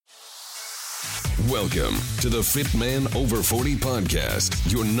Welcome to the Fit Man Over 40 podcast,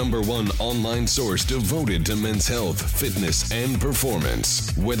 your number one online source devoted to men's health, fitness, and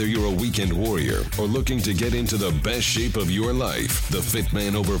performance. Whether you're a weekend warrior or looking to get into the best shape of your life, the Fit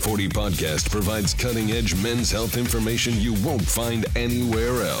Man Over 40 podcast provides cutting-edge men's health information you won't find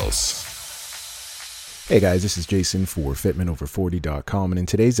anywhere else. Hey guys, this is Jason for FitmanOver40.com, and in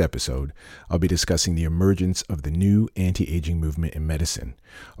today's episode, I'll be discussing the emergence of the new anti-aging movement in medicine.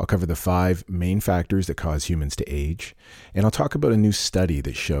 I'll cover the 5 main factors that cause humans to age, and I'll talk about a new study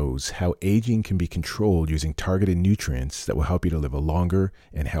that shows how aging can be controlled using targeted nutrients that will help you to live a longer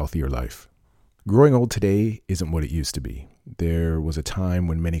and healthier life. Growing old today isn't what it used to be. There was a time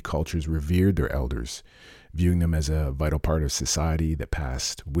when many cultures revered their elders, viewing them as a vital part of society that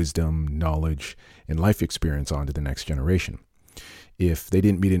passed wisdom, knowledge, and life experience on to the next generation. If they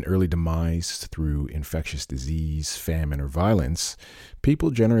didn't meet an early demise through infectious disease, famine, or violence,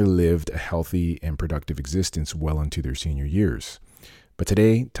 people generally lived a healthy and productive existence well into their senior years. But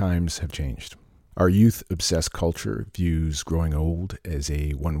today, times have changed. Our youth-obsessed culture views growing old as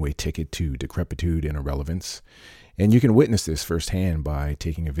a one-way ticket to decrepitude and irrelevance, and you can witness this firsthand by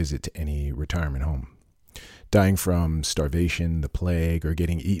taking a visit to any retirement home. Dying from starvation, the plague, or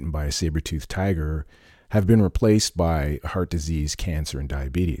getting eaten by a saber-toothed tiger have been replaced by heart disease, cancer, and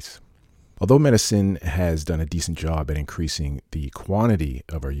diabetes. Although medicine has done a decent job at increasing the quantity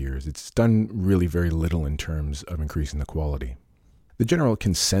of our years, it's done really very little in terms of increasing the quality. The general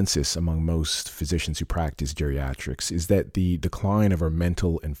consensus among most physicians who practice geriatrics is that the decline of our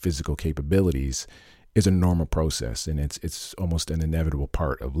mental and physical capabilities is a normal process, and it's almost an inevitable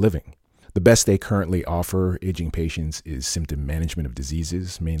part of living. The best they currently offer aging patients is symptom management of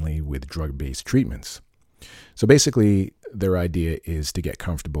diseases, mainly with drug-based treatments. So basically, their idea is to get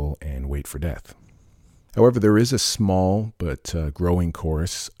comfortable and wait for death. However, there is a small but growing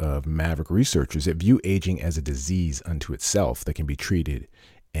chorus of maverick researchers that view aging as a disease unto itself that can be treated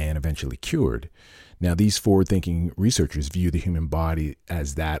and eventually cured. Now, these forward-thinking researchers view the human body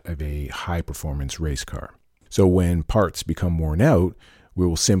as that of a high-performance race car. So when parts become worn out, we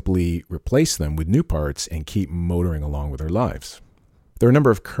will simply replace them with new parts and keep motoring along with our lives. There are a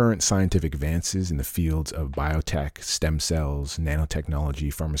number of current scientific advances in the fields of biotech, stem cells, nanotechnology,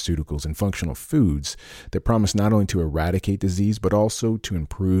 pharmaceuticals, and functional foods that promise not only to eradicate disease, but also to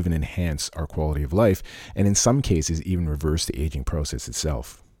improve and enhance our quality of life, and in some cases even reverse the aging process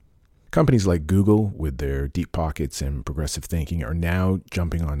itself. Companies like Google, with their deep pockets and progressive thinking, are now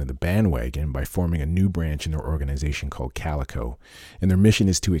jumping onto the bandwagon by forming a new branch in their organization called Calico, and their mission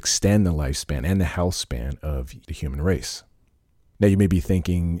is to extend the lifespan and the health span of the human race. Now, you may be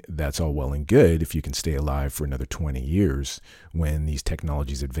thinking that's all well and good if you can stay alive for another 20 years when these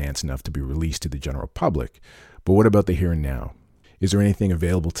technologies advance enough to be released to the general public, but what about the here and now? Is there anything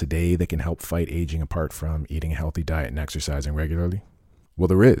available today that can help fight aging apart from eating a healthy diet and exercising regularly? Well,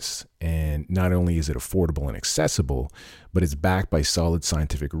 there is, and not only is it affordable and accessible, but it's backed by solid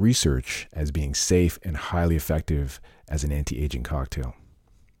scientific research as being safe and highly effective as an anti-aging cocktail.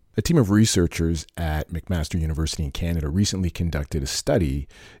 A team of researchers at McMaster University in Canada recently conducted a study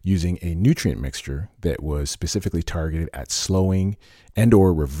using a nutrient mixture that was specifically targeted at slowing and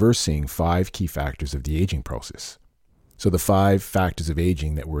or reversing 5 key factors of the aging process. So the 5 factors of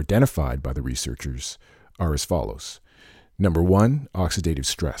aging that were identified by the researchers are as follows. Number 1, oxidative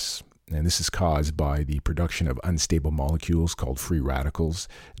stress. And this is caused by the production of unstable molecules called free radicals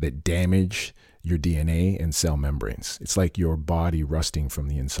that damage your DNA and cell membranes. It's like your body rusting from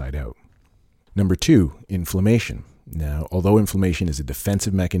the inside out. Number 2, inflammation. Now, although inflammation is a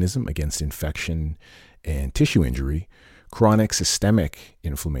defensive mechanism against infection and tissue injury, chronic systemic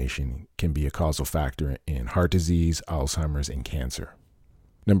inflammation can be a causal factor in heart disease, Alzheimer's, and cancer.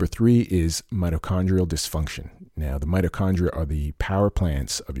 Number 3 is mitochondrial dysfunction. Now, the mitochondria are the power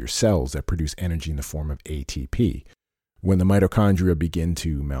plants of your cells that produce energy in the form of ATP. When the mitochondria begin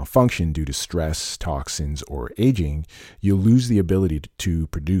to malfunction due to stress, toxins, or aging, you'll lose the ability to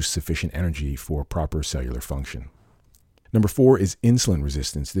produce sufficient energy for proper cellular function. Number 4 is insulin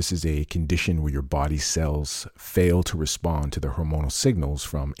resistance. This is a condition where your body cells fail to respond to the hormonal signals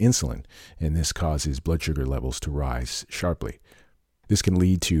from insulin, and this causes blood sugar levels to rise sharply. This can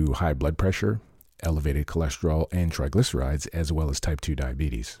lead to high blood pressure, elevated cholesterol and triglycerides, as well as type 2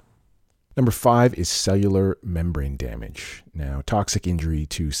 diabetes. Number 5 is cellular membrane damage. Now, toxic injury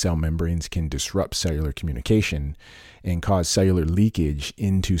to cell membranes can disrupt cellular communication and cause cellular leakage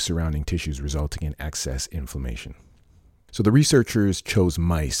into surrounding tissues, resulting in excess inflammation. So the researchers chose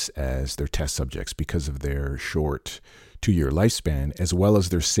mice as their test subjects because of their short 2-year lifespan, as well as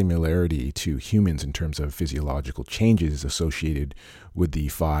their similarity to humans in terms of physiological changes associated with the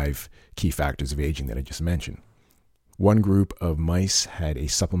 5 key factors of aging that I just mentioned. One group of mice had a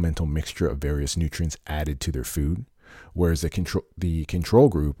supplemental mixture of various nutrients added to their food, whereas the control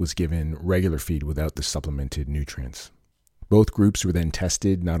group was given regular feed without the supplemented nutrients. Both groups were then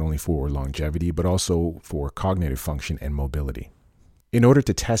tested not only for longevity, but also for cognitive function and mobility. In order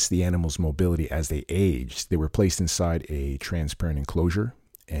to test the animals' mobility as they aged, they were placed inside a transparent enclosure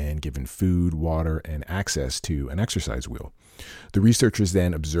and given food, water, and access to an exercise wheel. The researchers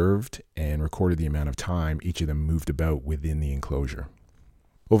then observed and recorded the amount of time each of them moved about within the enclosure.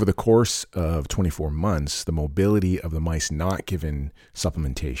 Over the course of 24 months, the mobility of the mice not given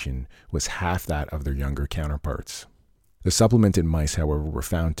supplementation was half that of their younger counterparts. The supplemented mice, however, were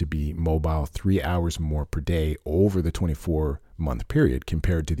found to be mobile 3 hours more per day over the 24-month period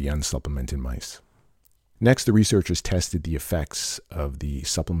compared to the unsupplemented mice. Next, the researchers tested the effects of the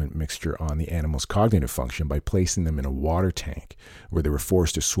supplement mixture on the animal's cognitive function by placing them in a water tank where they were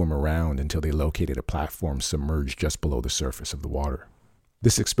forced to swim around until they located a platform submerged just below the surface of the water.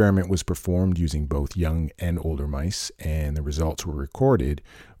 This experiment was performed using both young and older mice, and the results were recorded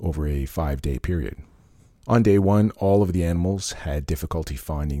over a 5-day period. On day 1, all of the animals had difficulty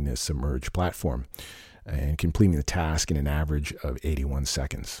finding the submerged platform and completing the task in an average of 81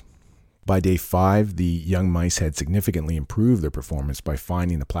 seconds. By day 5, the young mice had significantly improved their performance by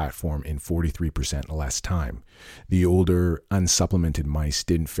finding the platform in 43% less time. The older, unsupplemented mice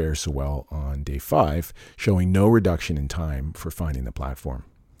didn't fare so well on day 5, showing no reduction in time for finding the platform.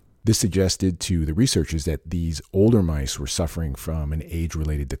 This suggested to the researchers that these older mice were suffering from an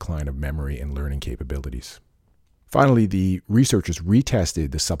age-related decline of memory and learning capabilities. Finally, the researchers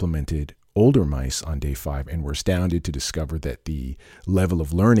retested the supplemented older mice on day 5 and were astounded to discover that the level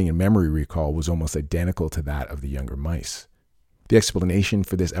of learning and memory recall was almost identical to that of the younger mice. The explanation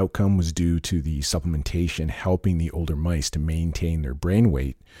for this outcome was due to the supplementation helping the older mice to maintain their brain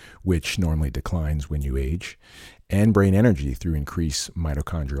weight, which normally declines when you age, and brain energy through increased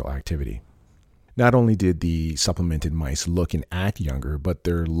mitochondrial activity. Not only did the supplemented mice look and act younger, but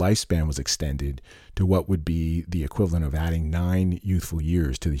their lifespan was extended to what would be the equivalent of adding 9 youthful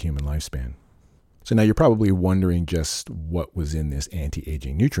years to the human lifespan. So now you're probably wondering just what was in this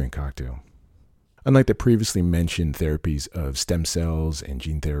anti-aging nutrient cocktail. Unlike the previously mentioned therapies of stem cells and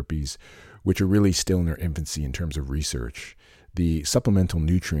gene therapies, which are really still in their infancy in terms of research, the supplemental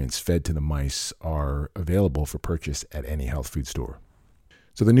nutrients fed to the mice are available for purchase at any health food store.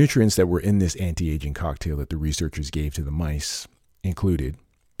 So the nutrients that were in this anti-aging cocktail that the researchers gave to the mice included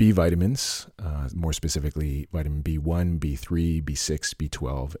B vitamins, more specifically vitamin B1, B3, B6,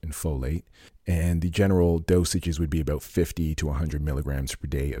 B12, and folate. And the general dosages would be about 50 to 100 milligrams per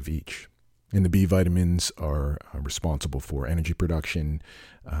day of each. And the B vitamins are responsible for energy production,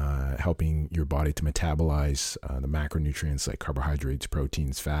 helping your body to metabolize the macronutrients like carbohydrates,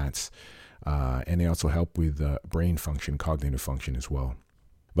 proteins, fats, and they also help with brain function, cognitive function as well.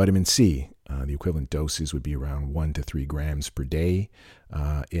 Vitamin C, the equivalent doses would be around 1 to 3 grams per day.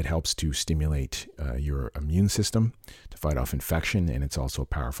 It helps to stimulate your immune system to fight off infection, and it's also a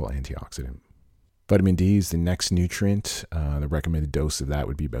powerful antioxidant. Vitamin D is the next nutrient. The recommended dose of that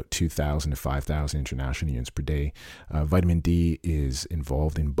would be about 2,000 to 5,000 international units per day. Vitamin D is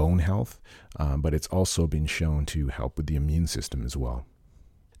involved in bone health, but it's also been shown to help with the immune system as well.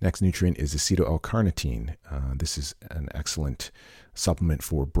 Next nutrient is acetyl-L-carnitine. This is an excellent supplement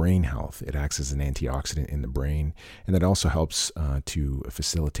for brain health. It acts as an antioxidant in the brain, and that also helps to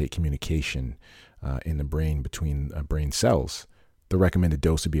facilitate communication in the brain between brain cells. The recommended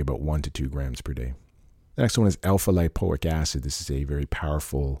dose would be about 1 to 2 grams per day. The next one is alpha-lipoic acid. This is a very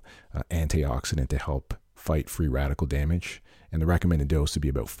powerful antioxidant to help fight free radical damage, and the recommended dose would be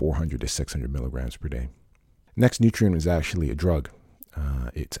about 400 to 600 milligrams per day. Next nutrient is actually a drug.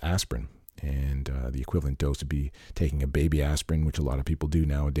 It's aspirin, and the equivalent dose would be taking a baby aspirin, which a lot of people do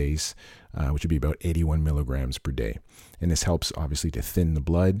nowadays, which would be about 81 milligrams per day. And this helps obviously to thin the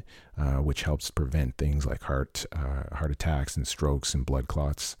blood, which helps prevent things like heart attacks and strokes and blood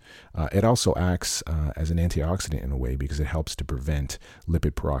clots. It also acts as an antioxidant in a way because it helps to prevent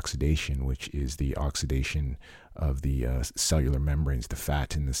lipid peroxidation, which is the oxidation of the cellular membranes, the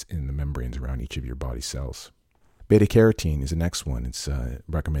fat in the membranes around each of your body cells. Beta-carotene is the next one. Its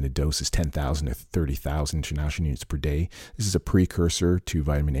recommended dose is 10,000 to 30,000 international units per day. This is a precursor to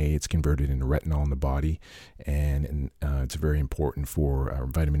vitamin A. It's converted into retinol in the body, and it's very important for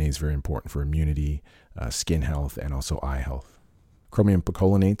vitamin A is very important for immunity, skin health, and also eye health. Chromium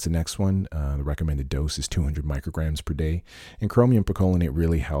picolinate is the next one. The recommended dose is 200 micrograms per day, and chromium picolinate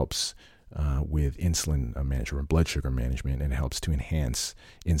really helps with insulin management or blood sugar management, and it helps to enhance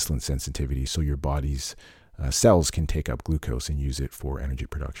insulin sensitivity so your body's cells can take up glucose and use it for energy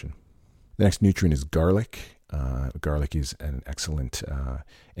production. The next nutrient is garlic. Garlic is an excellent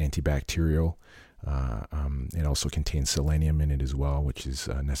antibacterial. It also contains selenium in it as well, which is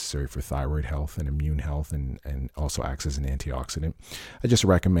necessary for thyroid health and immune health, and also acts as an antioxidant. I just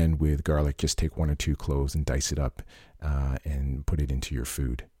recommend with garlic, just take 1 or 2 cloves and dice it up and put it into your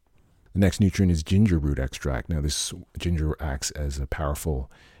food. The next nutrient is ginger root extract. Now, this ginger acts as a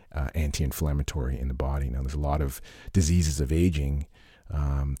powerful anti-inflammatory in the body. Now, there's a lot of diseases of aging,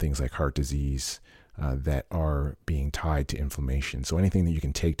 things like heart disease, that are being tied to inflammation. So anything that you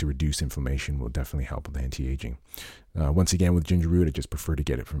can take to reduce inflammation will definitely help with anti-aging. Once again, with ginger root, I just prefer to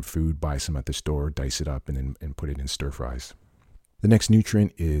get it from food, buy some at the store, dice it up, and put it in stir fries. The next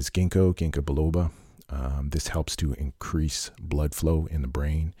nutrient is ginkgo biloba. This helps to increase blood flow in the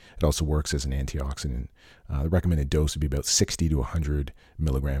brain. It also works as an antioxidant. The recommended dose would be about 60 to 100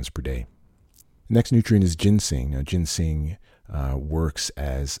 milligrams per day. The next nutrient is ginseng. Now, ginseng works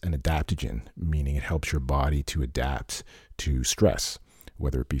as an adaptogen, meaning it helps your body to adapt to stress,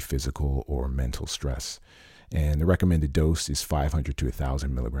 whether it be physical or mental stress. And the recommended dose is 500 to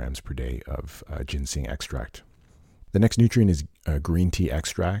 1,000 milligrams per day of ginseng extract. The next nutrient is green tea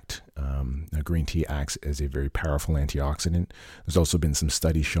extract. Green tea acts as a very powerful antioxidant. There's also been some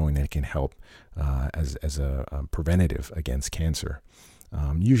studies showing that it can help as a preventative against cancer.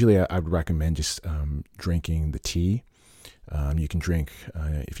 Usually I would recommend just drinking the tea. You can drink,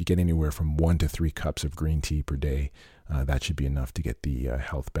 if you get anywhere from 1 to 3 cups of green tea per day, that should be enough to get the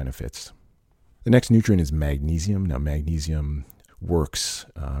health benefits. The next nutrient is magnesium. Now, magnesium works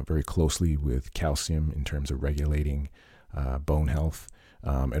very closely with calcium in terms of regulating bone health.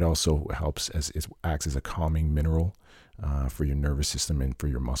 It also helps it acts as a calming mineral for your nervous system and for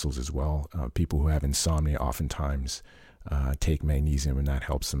your muscles as well. People who have insomnia oftentimes take magnesium, and that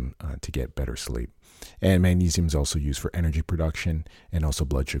helps them to get better sleep. And magnesium is also used for energy production and also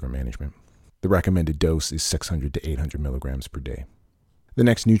blood sugar management. The recommended dose is 600 to 800 milligrams per day. The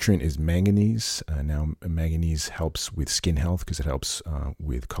next nutrient is manganese. Now, manganese helps with skin health because it helps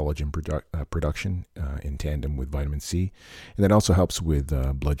with collagen production in tandem with vitamin C. And that also helps with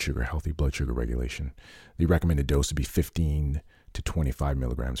blood sugar, healthy blood sugar regulation. The recommended dose would be 15 to 25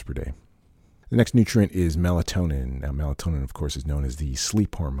 milligrams per day. The next nutrient is melatonin. Now, melatonin, of course, is known as the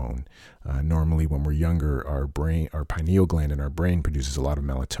sleep hormone. Normally, when we're younger, our pineal gland in our brain produces a lot of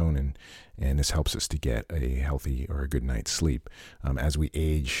melatonin, and this helps us to get a healthy or a good night's sleep. As we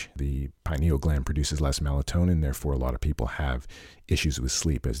age, the pineal gland produces less melatonin, therefore, a lot of people have issues with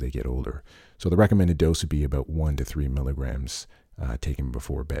sleep as they get older. So the recommended dose would be about 1 to 3 milligrams taken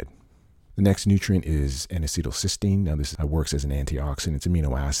before bed. The next nutrient is N-acetylcysteine. Now, this works as an antioxidant. It's an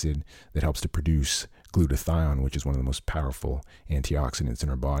amino acid that helps to produce glutathione, which is one of the most powerful antioxidants in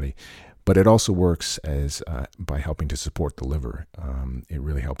our body. But it also works as by helping to support the liver. It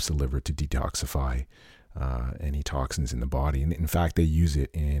really helps the liver to detoxify any toxins in the body. And in fact, they use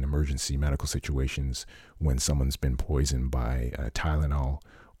it in emergency medical situations when someone's been poisoned by Tylenol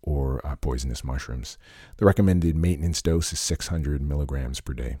or poisonous mushrooms. The recommended maintenance dose is 600 milligrams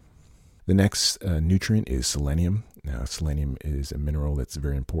per day. The next nutrient is selenium. Now, selenium is a mineral that's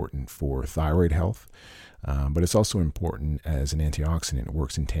very important for thyroid health, but it's also important as an antioxidant. It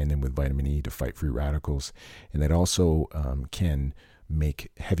works in tandem with vitamin E to fight free radicals, and that also can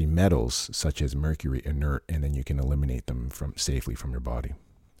make heavy metals such as mercury inert, and then you can eliminate them safely from your body.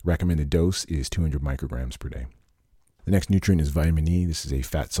 Recommended dose is 200 micrograms per day. The next nutrient is vitamin E. This is a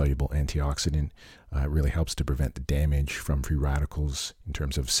fat-soluble antioxidant. It really helps to prevent the damage from free radicals in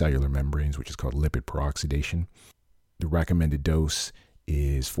terms of cellular membranes, which is called lipid peroxidation. The recommended dose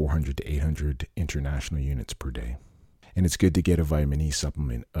is 400 to 800 international units per day. And it's good to get a vitamin E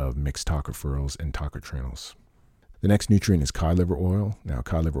supplement of mixed tocopherols and tocotrienols. The next nutrient is cod liver oil. Now,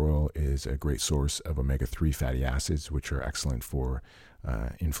 cod liver oil is a great source of omega-3 fatty acids, which are excellent for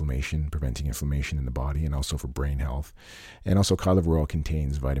inflammation, preventing inflammation in the body, and also for brain health. And also, cod liver oil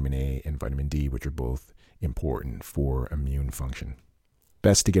contains vitamin A and vitamin D, which are both important for immune function.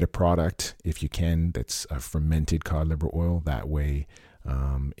 Best to get a product, if you can, that's fermented cod liver oil. That way,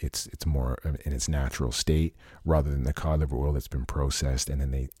 it's more in its natural state, rather than the cod liver oil that's been processed and then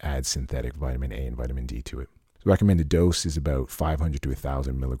they add synthetic vitamin A and vitamin D to it. The recommended dose is about 500 to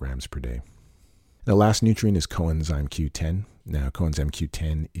 1,000 milligrams per day. The last nutrient is coenzyme Q10. Now, coenzyme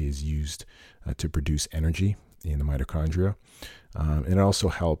Q10 is used to produce energy in the mitochondria. And it also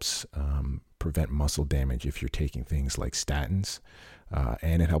helps prevent muscle damage if you're taking things like statins.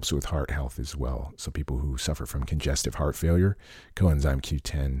 And it helps with heart health as well. So people who suffer from congestive heart failure, coenzyme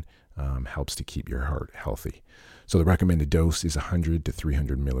Q10 helps to keep your heart healthy. So the recommended dose is 100 to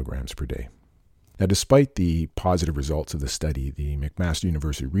 300 milligrams per day. Now, despite the positive results of the study, the McMaster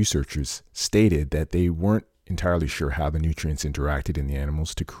University researchers stated that they weren't entirely sure how the nutrients interacted in the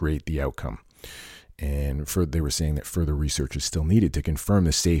animals to create the outcome. And they were saying that further research is still needed to confirm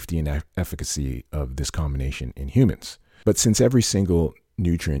the safety and efficacy of this combination in humans. But since every single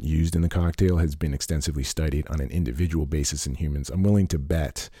nutrient used in the cocktail has been extensively studied on an individual basis in humans, I'm willing to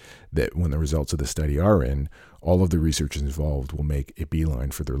bet that when the results of the study are in, all of the researchers involved will make a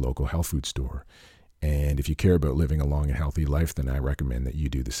beeline for their local health food store. And if you care about living a long and healthy life, then I recommend that you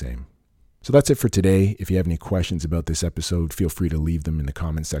do the same. So that's it for today. If you have any questions about this episode, feel free to leave them in the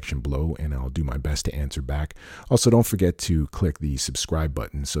comment section below, and I'll do my best to answer back. Also, don't forget to click the subscribe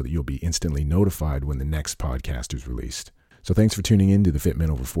button so that you'll be instantly notified when the next podcast is released. So thanks for tuning in to the Fit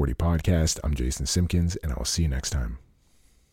Men Over 40 podcast. I'm Jason Simpkins, and I will see you next time.